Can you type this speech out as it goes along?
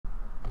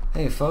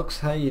Hey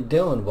folks, how you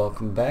doing?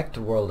 Welcome back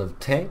to World of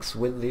Tanks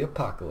with the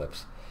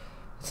Apokolypse.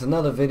 It's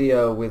another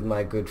video with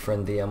my good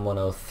friend the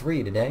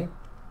M103 today.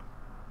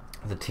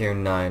 The Tier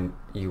 9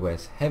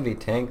 US heavy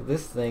tank.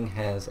 This thing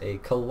has a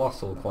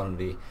colossal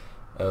quantity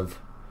of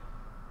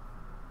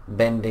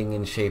bending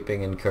and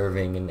shaping and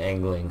curving and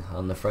angling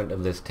on the front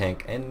of this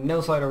tank, and no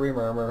side or rear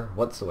armor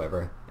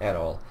whatsoever at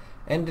all,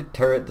 and a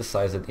turret the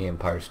size of the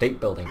Empire State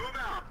Building.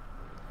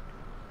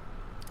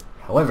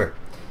 However,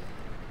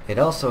 it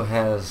also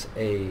has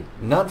a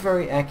not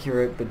very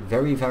accurate but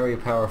very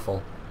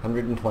powerful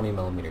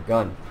 120mm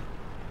gun.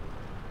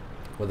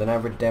 With an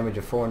average damage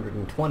of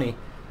 420,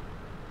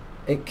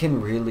 it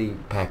can really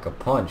pack a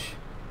punch.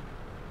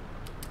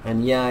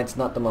 And yeah, it's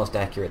not the most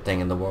accurate thing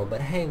in the world,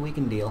 but hey, we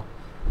can deal.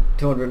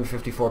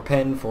 254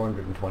 pen,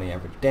 420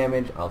 average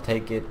damage, I'll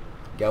take it.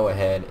 Go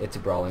ahead, it's a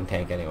brawling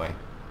tank anyway.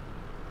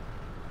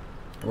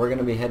 We're going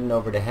to be heading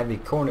over to Heavy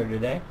Corner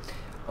today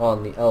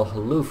on the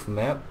Halluf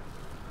map.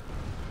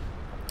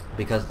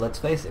 Because let's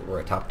face it,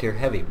 we're a top tier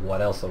heavy. What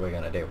else are we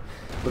going to do?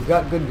 We've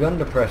got good gun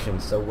depression,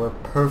 so we're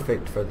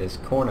perfect for this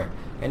corner.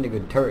 And a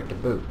good turret to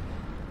boot.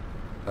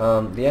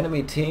 The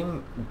enemy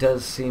team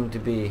does seem to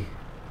be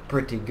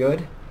pretty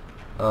good.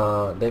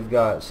 They've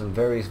got some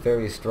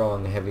very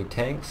strong heavy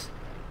tanks.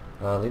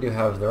 They do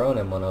have their own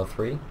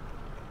M103.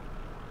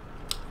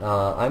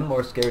 I'm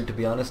more scared, to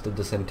be honest, of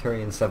the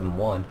Centurion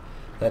 7-1.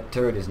 That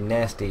turret is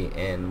nasty,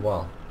 and,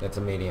 well, it's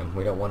a medium.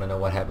 We don't want to know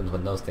what happens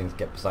when those things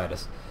get beside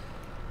us.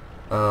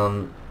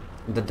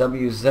 The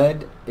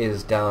WZ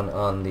is down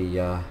on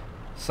the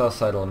south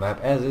side of the map,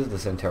 as is the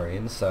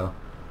Centurion, so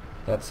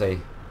that's a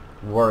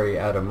worry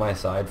out of my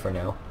side for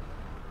now.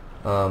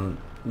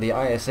 The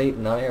IS-8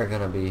 and I are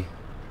going to be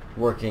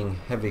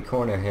working heavy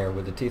corner here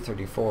with the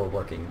T-34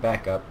 working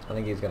backup. I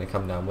think he's going to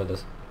come down with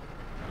us.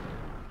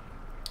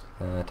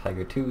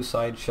 Tiger 2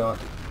 side shot,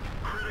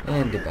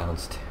 and it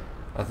bounced.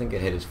 I think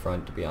it hit his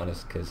front, to be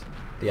honest, because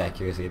the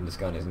accuracy of this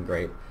gun isn't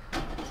great.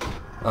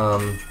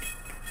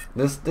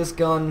 This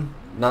gun,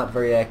 not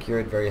very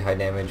accurate, very high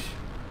damage.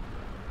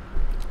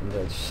 And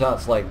the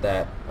shots like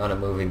that on a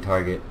moving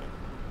target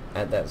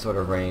at that sort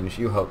of range,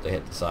 you hope they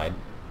hit the side.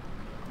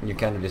 You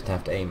kind of just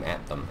have to aim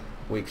at them.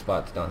 Weak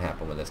spots don't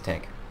happen with this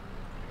tank.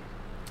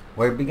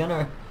 We're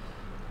beginner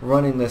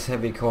running this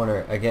heavy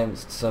corner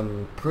against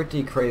some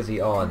pretty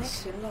crazy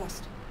odds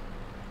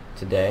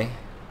today.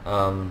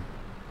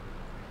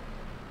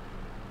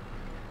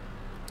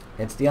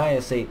 It's the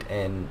IS-8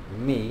 and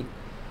me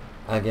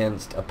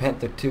against a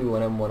Panther 2,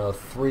 an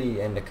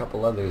M103, and a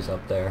couple others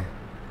up there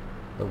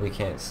that we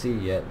can't see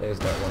yet. There's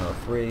that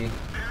 103.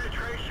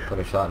 Put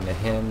a shot into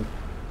him,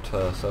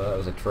 so that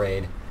was a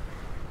trade.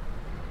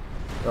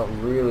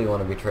 Don't really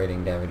want to be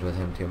trading damage with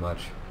him too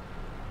much.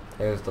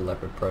 There's the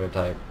Leopard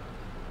prototype.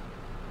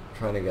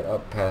 Trying to get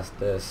up past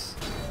this.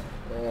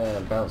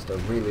 And bounced a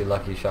really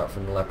lucky shot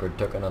from the Leopard,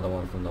 took another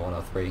one from the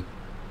 103.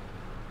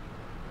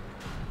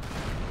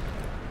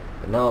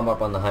 But now I'm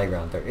up on the high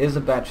ground. There is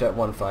a Batchat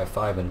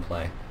 155 in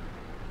play,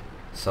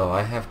 so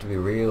I have to be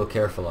real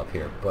careful up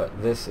here,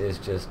 but this is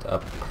just a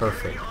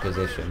perfect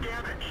position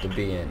to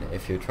be in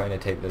if you're trying to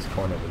take this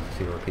corner with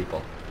fewer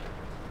people.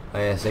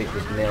 IS-8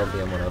 just nailed the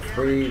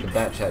M103, the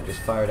Batchat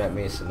just fired at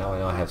me, so now I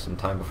know I have some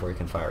time before he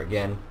can fire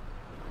again.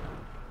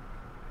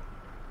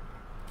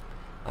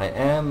 I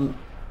am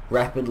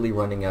rapidly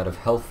running out of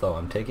health though.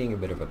 I'm taking a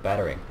bit of a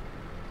battering,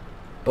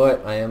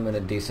 but I am in a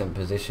decent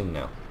position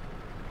now.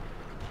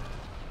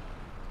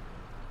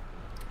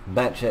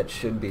 Batchat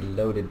should be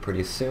loaded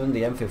pretty soon.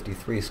 The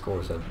M53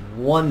 scores a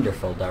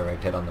wonderful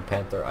direct hit on the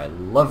Panther. I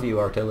love you,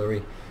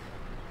 artillery.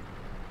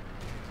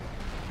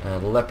 The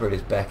Leopard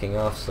is backing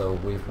off, so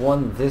we've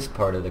won this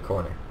part of the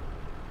corner,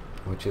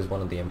 which is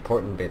one of the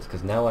important bits,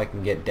 because now I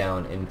can get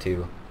down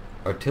into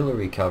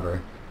artillery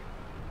cover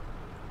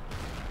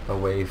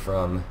away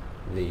from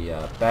the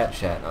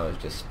Batchat I was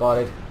just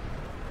spotted.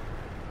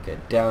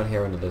 Get down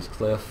here into this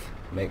cliff,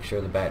 make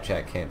sure the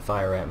Batchat can't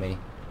fire at me.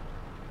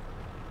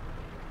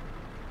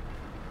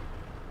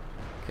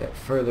 Get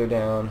further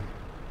down.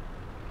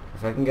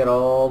 If I can get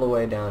all the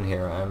way down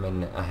here, I'm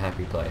in a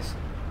happy place,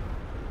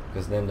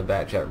 because then the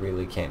Batchat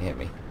really can't hit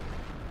me.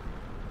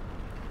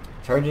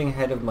 Charging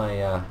ahead of my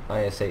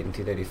IS-8 and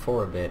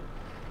T-34 a bit.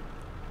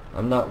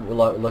 I'm not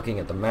looking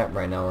at the map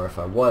right now, or if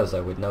I was,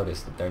 I would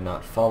notice that they're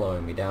not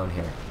following me down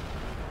here.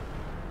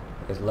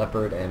 There's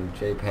Leopard and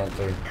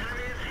J-Panther.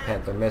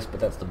 Panther missed,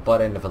 but that's the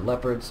butt end of a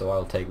Leopard, so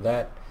I'll take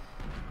that.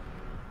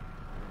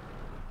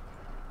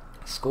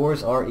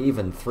 Scores are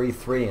even,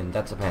 3-3, and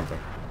that's a Panther.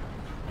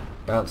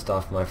 Bounced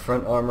off my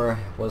front armor,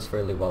 was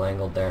fairly well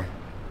angled there.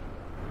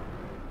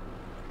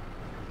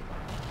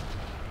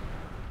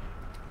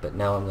 But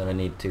now I'm going to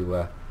need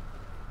to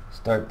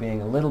start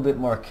being a little bit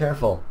more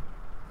careful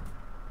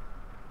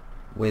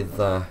with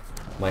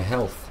my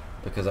health,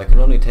 because I can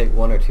only take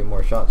one or two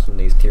more shots from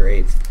these tier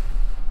 8s.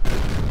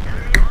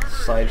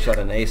 Side shot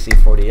an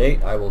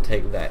AC-48, I will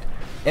take that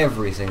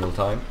every single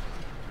time.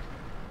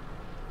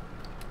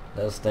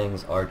 Those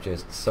things are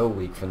just so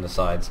weak from the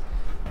sides.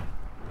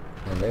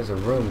 And there's a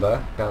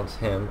Roomba. Bounce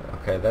him.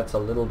 Okay, that's a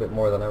little bit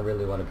more than I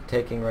really want to be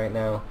taking right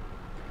now.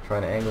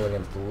 Trying to angle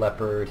against the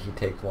Leopard. He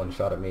takes one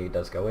shot at me. He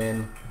does go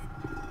in.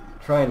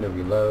 Trying to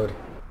reload.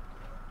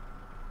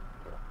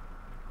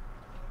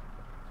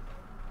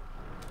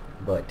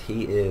 But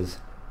he is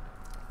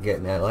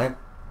getting that life.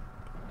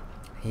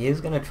 He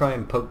is going to try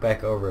and poke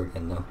back over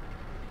again though.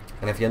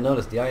 And if you'll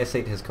notice, the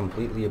IS-8 has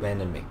completely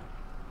abandoned me.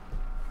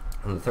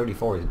 And the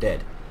 34 is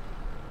dead.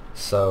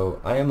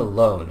 So I am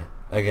alone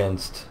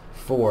against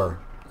 4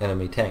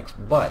 enemy tanks.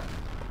 But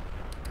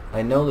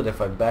I know that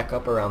if I back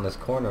up around this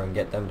corner and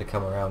get them to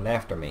come around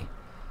after me,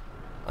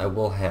 I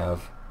will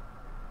have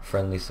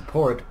friendly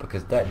support,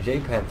 because that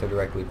J-Panther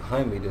directly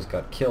behind me just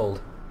got killed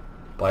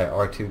by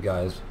R2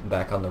 guys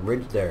back on the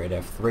ridge there at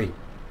F3.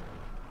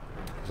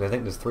 So I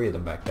think there's 3 of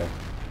them back there.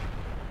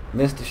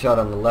 Missed a shot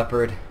on the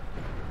Leopard.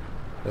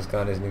 This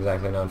gun isn't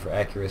exactly known for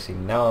accuracy.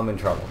 Now I'm in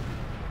trouble.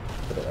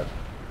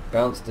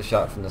 Bounced the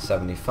shot from the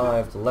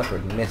 75. The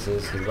Leopard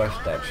misses. He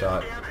rushed that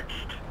shot.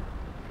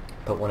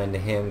 Put one into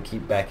him.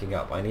 Keep backing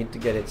up. I need to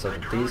get it so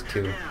that these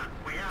 2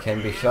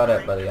 can be shot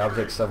at by the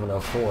Object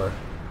 704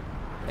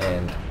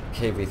 and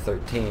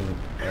KV-13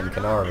 and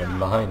Canaran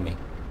behind me.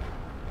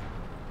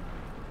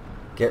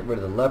 Get rid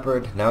of the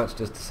Leopard. Now it's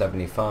just a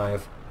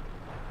 75.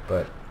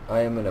 But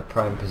I am in a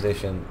prime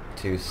position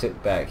to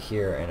sit back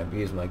here and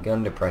abuse my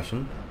gun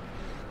depression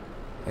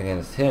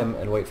against him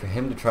and wait for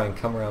him to try and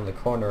come around the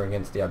corner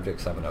against the Object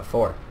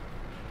 704.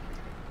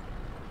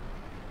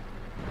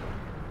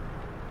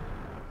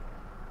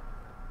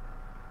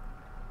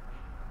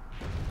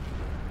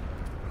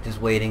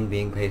 Just waiting,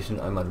 being patient.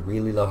 I'm on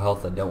really low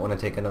health. I don't want to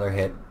take another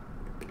hit.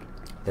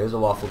 There's a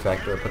waffle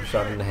tractor. I put a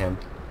shot into him.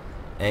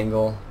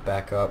 Angle,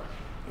 back up.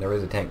 There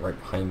is a tank right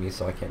behind me,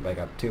 so I can't back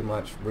up too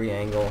much.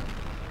 Re-angle,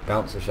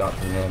 bounce a shot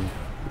from him.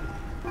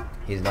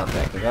 He's not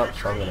backing up,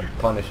 so I'm going to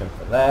punish him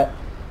for that.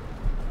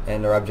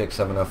 And our Object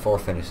 704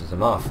 finishes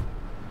him off.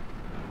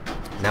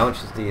 Now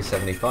it's just the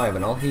 75,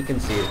 and all he can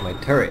see is my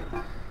turret.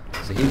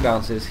 So he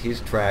bounces,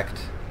 he's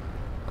tracked.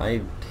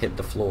 I hit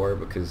the floor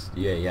because,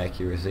 yay,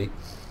 accuracy.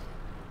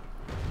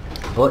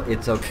 But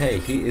it's okay,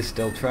 he is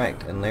still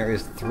tracked, and there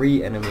is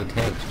 3 enemy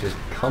tanks just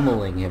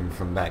pummeling him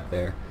from back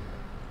there.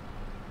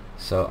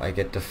 So I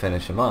get to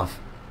finish him off.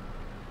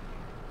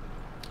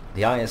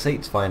 The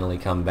IS-8's finally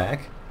come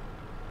back,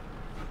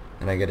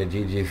 and I get a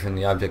GG from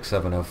the Object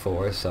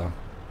 704, so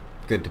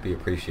good to be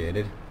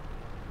appreciated.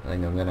 I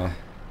think I'm gonna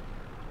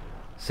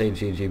say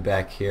GG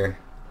back here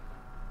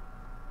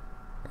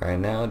right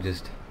now.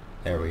 Just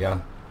there we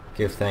go.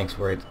 Give thanks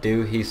where it's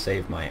due. He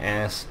saved my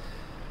ass.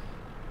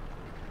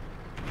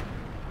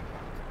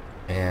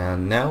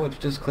 And now it's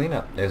just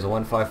cleanup. There's a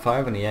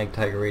 155 and a Yag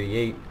Tiger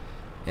 88,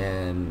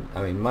 and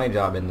I mean my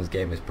job in this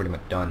game is pretty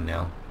much done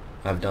now.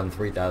 I've done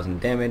 3,000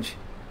 damage.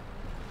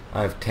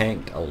 I've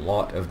tanked a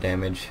lot of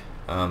damage.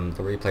 The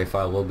replay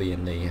file will be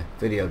in the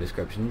video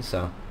description,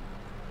 so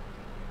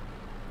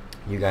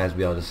you guys will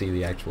be able to see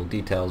the actual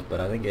details, but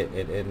I think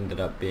it ended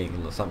up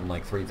being something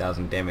like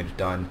 3,000 damage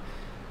done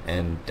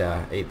and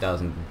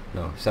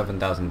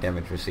 7,000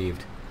 damage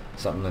received,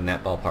 something in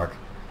that ballpark.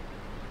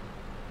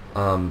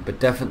 But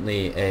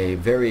definitely a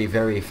very,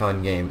 very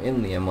fun game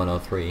in the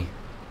M103,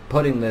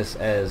 putting this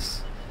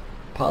as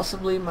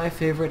possibly my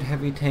favorite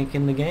heavy tank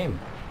in the game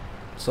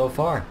so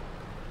far.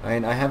 I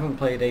mean, I haven't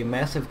played a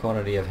massive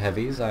quantity of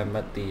heavies. I'm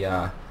at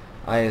the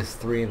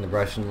IS-3 in the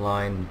Russian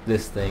line,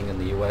 this thing in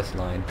the US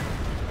line.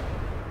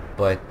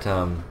 But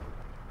and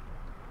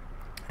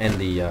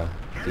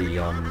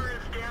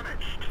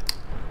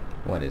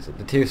what is it?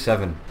 The Tier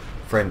 7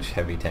 French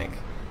heavy tank.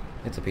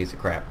 It's a piece of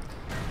crap.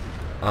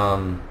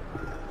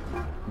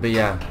 But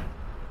yeah,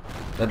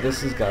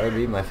 this has got to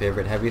be my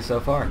favorite heavy so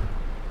far.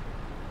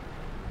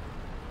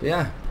 But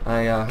yeah,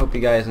 I hope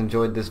you guys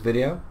enjoyed this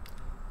video.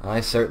 I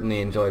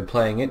certainly enjoyed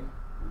playing it.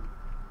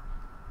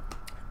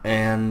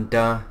 And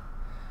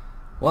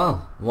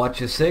well, watch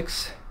your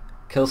 6,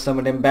 kill some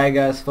of them bad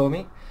guys for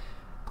me.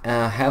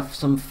 Have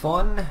some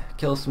fun,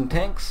 kill some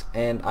tanks,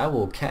 and I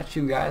will catch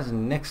you guys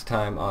next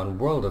time on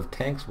World of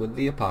Tanks with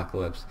the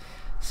Apocalypse.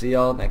 See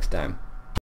y'all next time.